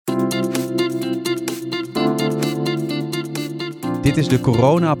Dit is de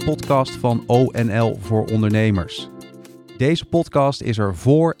corona-podcast van ONL voor ondernemers. Deze podcast is er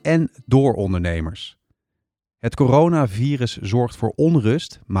voor en door ondernemers. Het coronavirus zorgt voor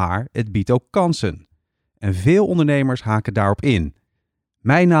onrust, maar het biedt ook kansen. En veel ondernemers haken daarop in.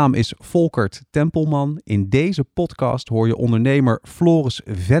 Mijn naam is Volkert Tempelman. In deze podcast hoor je ondernemer Floris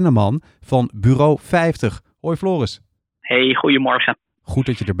Venneman van Bureau 50. Hoi Floris. Hey, goedemorgen. Goed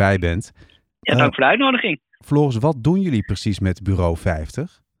dat je erbij bent. Ja, dank voor de uitnodiging. Floris, wat doen jullie precies met Bureau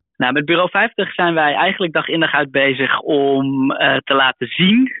 50? Nou, met Bureau 50 zijn wij eigenlijk dag in dag uit bezig om te laten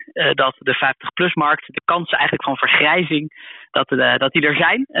zien dat de 50-plus-markt, de kansen eigenlijk van vergrijzing, dat die er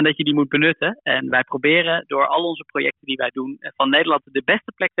zijn en dat je die moet benutten. En wij proberen door al onze projecten die wij doen van Nederland de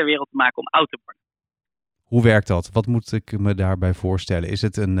beste plek ter wereld te maken om oud te worden. Hoe werkt dat? Wat moet ik me daarbij voorstellen? Is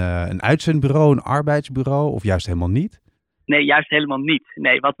het een uitzendbureau, een arbeidsbureau of juist helemaal niet? Nee, juist helemaal niet.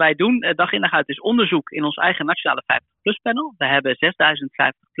 Nee, wat wij doen dag in dag uit is onderzoek in ons eigen nationale 50-plus panel. We hebben 6000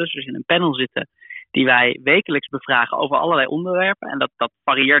 50-plussers in een panel zitten die wij wekelijks bevragen over allerlei onderwerpen. En dat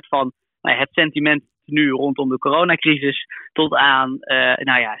varieert van het sentiment nu rondom de coronacrisis tot aan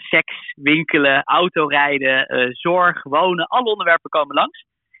seks, winkelen, autorijden, zorg, wonen. Alle onderwerpen komen langs.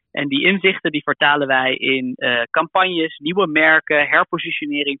 En die inzichten die vertalen wij in campagnes, nieuwe merken,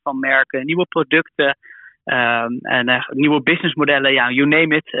 herpositionering van merken, nieuwe producten. Nieuwe businessmodellen, you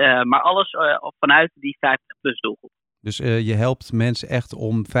name it. Maar alles vanuit die 50-plus doelgroep. Dus je helpt mensen echt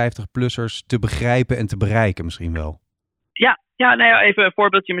om 50-plussers te begrijpen en te bereiken misschien wel? Ja, even een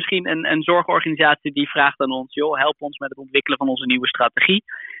voorbeeldje. Misschien een zorgorganisatie die vraagt aan ons, help ons met het ontwikkelen van onze nieuwe strategie.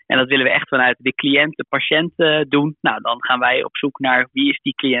 En dat willen we echt vanuit de cliënt, de patiënt doen. Nou, dan gaan wij op zoek naar wie is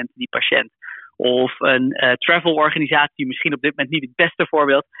die cliënt, die patiënt. Of een travel-organisatie, misschien op dit moment niet het beste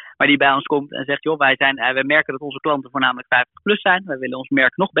voorbeeld, maar die bij ons komt en zegt, wij merken dat onze klanten voornamelijk 50-plus zijn. Wij willen ons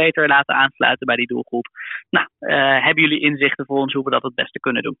merk nog beter laten aansluiten bij die doelgroep. Nou, hebben jullie inzichten voor ons hoe we dat het beste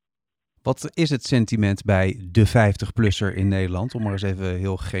kunnen doen? Wat is het sentiment bij de 50-plusser in Nederland? Om maar eens even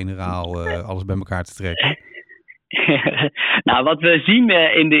heel generaal alles bij elkaar te trekken. Nou, wat we zien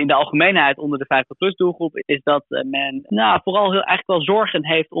in de algemeenheid onder de 50-plus doelgroep is dat men vooral eigenlijk wel zorgen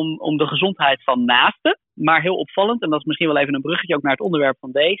heeft om de gezondheid van naasten. Maar heel opvallend, en dat is misschien wel even een bruggetje ook naar het onderwerp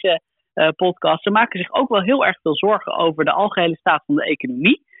van deze podcast. Ze maken zich ook wel heel erg veel zorgen over de algehele staat van de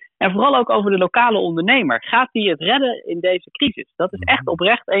economie. En vooral ook over de lokale ondernemer. Gaat die het redden in deze crisis? Dat is echt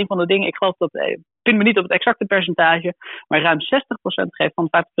oprecht een van de dingen. Ik geloof dat, pin me niet op het exacte percentage, maar ruim 60% van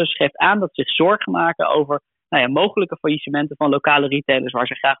de 50-plus geeft aan dat ze zich zorgen maken over mogelijke faillissementen van lokale retailers waar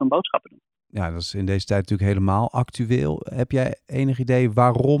ze graag hun boodschappen doen. Ja, dat is in deze tijd natuurlijk helemaal actueel. Heb jij enig idee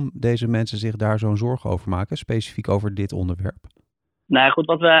waarom deze mensen zich daar zo'n zorgen over maken, specifiek over dit onderwerp? Nou goed,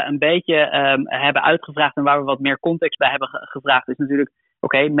 wat we een beetje hebben uitgevraagd en waar we wat meer context bij hebben gevraagd is natuurlijk,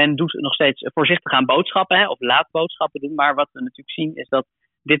 men doet nog steeds voorzichtig aan boodschappen of laat boodschappen doen, maar wat we natuurlijk zien is dat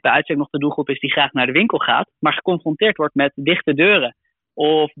dit bij uitstek nog de doelgroep is die graag naar de winkel gaat, maar geconfronteerd wordt met dichte deuren.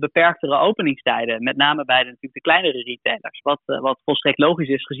 Of beperktere openingstijden, met name bij natuurlijk de kleinere retailers. Wat volstrekt logisch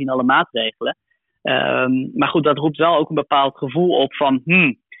is gezien alle maatregelen. Maar goed, dat roept wel ook een bepaald gevoel op van...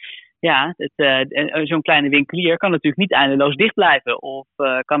 zo'n kleine winkelier kan natuurlijk niet eindeloos dicht blijven. Of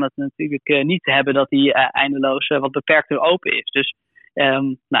kan het natuurlijk niet hebben dat hij eindeloos wat beperkter open is. Dus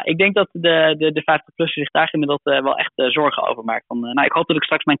ik denk dat de 50-plusser zich daar gemiddeld wel echt zorgen over maakt. Ik hoop dat ik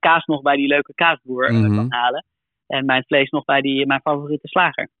straks mijn kaas nog bij die leuke kaasboer kan halen. En mijn vlees nog bij mijn favoriete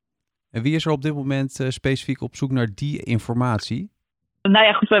slager. En wie is er op dit moment specifiek op zoek naar die informatie? Nou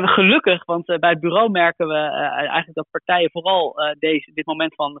ja, goed, we hebben gelukkig, want bij het bureau merken we eigenlijk dat partijen vooral dit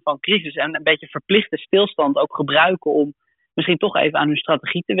moment van crisis en een beetje verplichte stilstand ook gebruiken om misschien toch even aan hun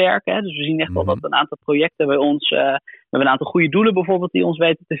strategie te werken. Hè. Dus we zien echt wel dat een aantal projecten bij ons, we hebben een aantal goede doelen bijvoorbeeld die ons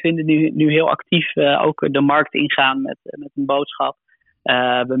weten te vinden, nu heel actief ook de markt ingaan met een boodschap.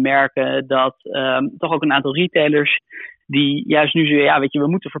 We merken dat toch ook een aantal retailers die juist nu zeggen, we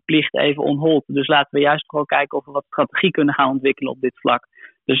moeten verplicht even on hold. Dus laten we juist gewoon kijken of we wat strategie kunnen gaan ontwikkelen op dit vlak.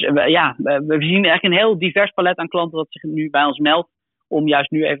 Dus we zien eigenlijk een heel divers palet aan klanten dat zich nu bij ons meldt om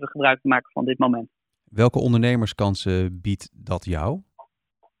juist nu even gebruik te maken van dit moment. Welke ondernemerskansen biedt dat jou?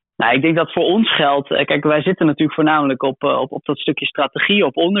 Nou, ik denk dat voor ons geldt. Kijk, wij zitten natuurlijk voornamelijk op dat stukje strategie,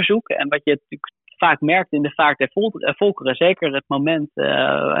 op onderzoek. En wat je natuurlijk vaak merkt in de vaart der volkeren, zeker het moment,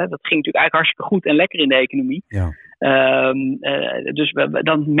 dat ging natuurlijk eigenlijk hartstikke goed en lekker in de economie. Ja. Dus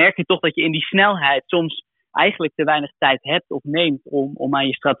dan merk je toch dat je in die snelheid soms eigenlijk te weinig tijd hebt of neemt om aan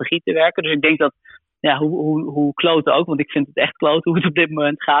je strategie te werken. Dus ik denk dat, hoe kloten ook, want ik vind het echt kloten hoe het op dit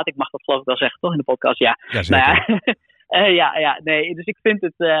moment gaat. Ik mag dat geloof ik wel zeggen, toch, in de podcast? Ja, zeker. Dus ik vind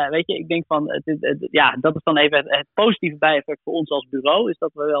het, ik denk van, dat is dan even het positieve bijeffect voor ons als bureau, is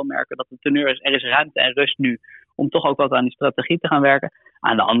dat we wel merken dat de teneur is, er is ruimte en rust nu om toch ook wat aan die strategie te gaan werken.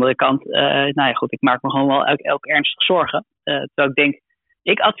 Aan de andere kant, ik maak me gewoon wel elk ernstig zorgen. Terwijl ik denk,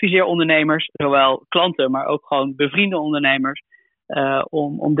 ik adviseer ondernemers, zowel klanten, maar ook gewoon bevriende ondernemers,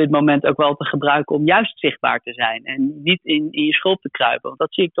 om dit moment ook wel te gebruiken om juist zichtbaar te zijn. En niet in je schulp te kruipen. Want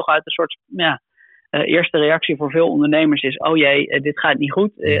dat zie ik toch uit een soort, eerste reactie voor veel ondernemers is, oh jee, dit gaat niet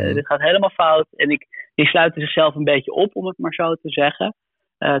goed, dit gaat helemaal fout. En die sluiten zichzelf een beetje op, om het maar zo te zeggen.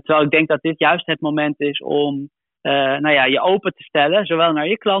 Terwijl ik denk dat dit juist het moment is om je open te stellen, zowel naar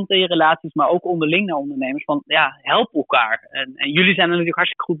je klanten, je relaties, maar ook onderling naar ondernemers. Van help elkaar. En jullie zijn er natuurlijk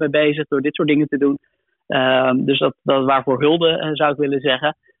hartstikke goed mee bezig door dit soort dingen te doen. Dus dat waarvoor hulde, zou ik willen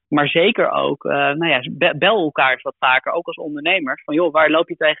zeggen. Maar zeker ook, bel elkaar eens wat vaker, ook als ondernemers. Van joh, waar loop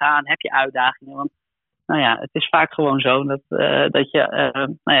je tegenaan? Heb je uitdagingen? Want het is vaak gewoon zo dat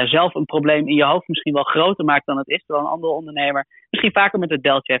je zelf een probleem in je hoofd misschien wel groter maakt dan het is. Terwijl een andere ondernemer misschien vaker met het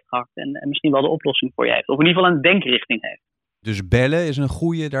beltje heeft gehakt en misschien wel de oplossing voor je heeft. Of in ieder geval een denkrichting heeft. Dus bellen is een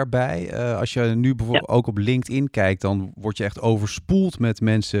goeie daarbij. Als je nu bijvoorbeeld ook op LinkedIn kijkt, dan word je echt overspoeld met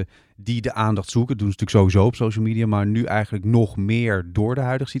mensen die de aandacht zoeken. Dat doen ze natuurlijk sowieso op social media, maar nu eigenlijk nog meer door de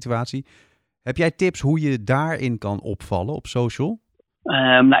huidige situatie. Heb jij tips hoe je daarin kan opvallen op social?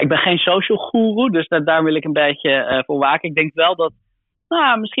 Ik ben geen social guru, dus daar wil ik een beetje voor waken. Ik denk wel dat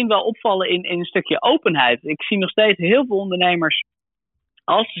misschien wel opvallen in een stukje openheid. Ik zie nog steeds heel veel ondernemers,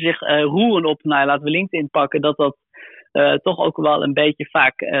 als ze zich roeren op, laten we LinkedIn pakken, dat toch ook wel een beetje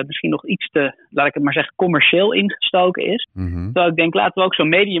vaak misschien nog iets te, laat ik het maar zeggen, commercieel ingestoken is. Mm-hmm. Terwijl ik denk, laten we ook zo'n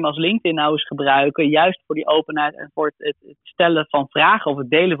medium als LinkedIn nou eens gebruiken, juist voor die openheid en voor het stellen van vragen of het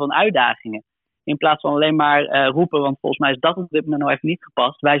delen van uitdagingen. In plaats van alleen maar roepen, want volgens mij is dat op dit moment nog even niet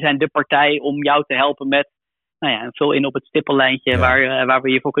gepast. Wij zijn de partij om jou te helpen met, vul in op het stippellijntje waar we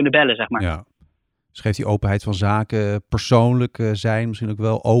je voor kunnen bellen, zeg maar. Ja. Dus geeft die openheid van zaken persoonlijk zijn, misschien ook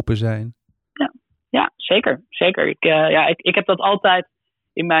wel open zijn? Ja, zeker. Ik heb dat altijd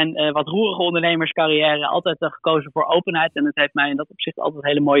in mijn wat roerige ondernemerscarrière altijd gekozen voor openheid. En het heeft mij in dat opzicht altijd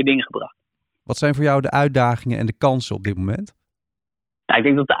hele mooie dingen gebracht. Wat zijn voor jou de uitdagingen en de kansen op dit moment? Ik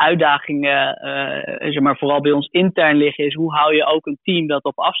denk dat de uitdagingen vooral bij ons intern liggen is hoe hou je ook een team dat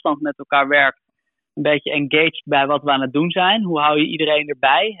op afstand met elkaar werkt een beetje engaged bij wat we aan het doen zijn. Hoe hou je iedereen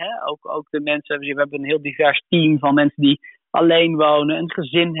erbij? Hè? Ook de mensen, we hebben een heel divers team van mensen die alleen wonen, een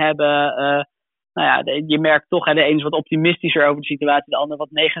gezin hebben. Je merkt toch, de ene is wat optimistischer over de situatie, de ander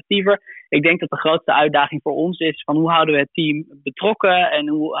wat negatiever. Ik denk dat de grootste uitdaging voor ons is van hoe houden we het team betrokken en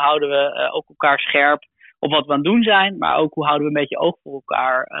hoe houden we ook elkaar scherp op wat we aan het doen zijn, maar ook hoe houden we een beetje oog voor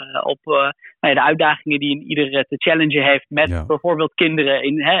elkaar op de uitdagingen die in ieder te challengen heeft met bijvoorbeeld kinderen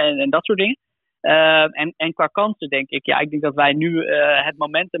en dat soort dingen. En qua kansen denk ik, ik denk dat wij nu het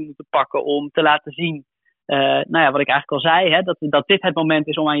momentum moeten pakken om te laten zien, wat ik eigenlijk al zei, dat dit het moment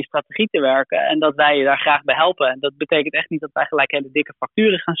is om aan je strategie te werken en dat wij je daar graag bij helpen. En dat betekent echt niet dat wij gelijk hele dikke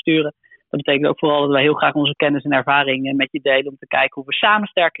facturen gaan sturen. Dat betekent ook vooral dat wij heel graag onze kennis en ervaring met je delen om te kijken hoe we samen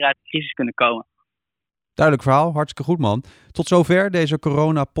sterker uit de crisis kunnen komen. Duidelijk verhaal, hartstikke goed man. Tot zover deze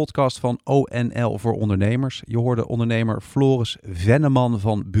corona-podcast van ONL voor ondernemers. Je hoorde ondernemer Floris Venneman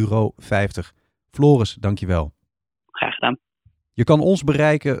van Bureau 50. Floris, dankjewel. Graag gedaan. Je kan ons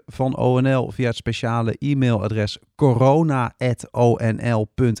bereiken van ONL via het speciale e-mailadres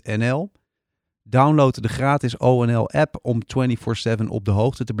corona@onl.nl. Download de gratis ONL-app om 24/7 op de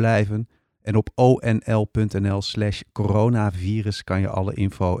hoogte te blijven. En op onl.nl/coronavirus kan je alle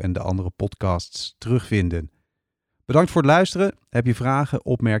info en de andere podcasts terugvinden. Bedankt voor het luisteren. Heb je vragen,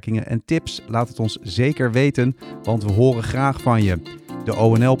 opmerkingen en tips? Laat het ons zeker weten, want we horen graag van je. De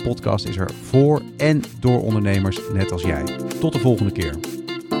ONL-podcast is er voor en door ondernemers net als jij. Tot de volgende keer.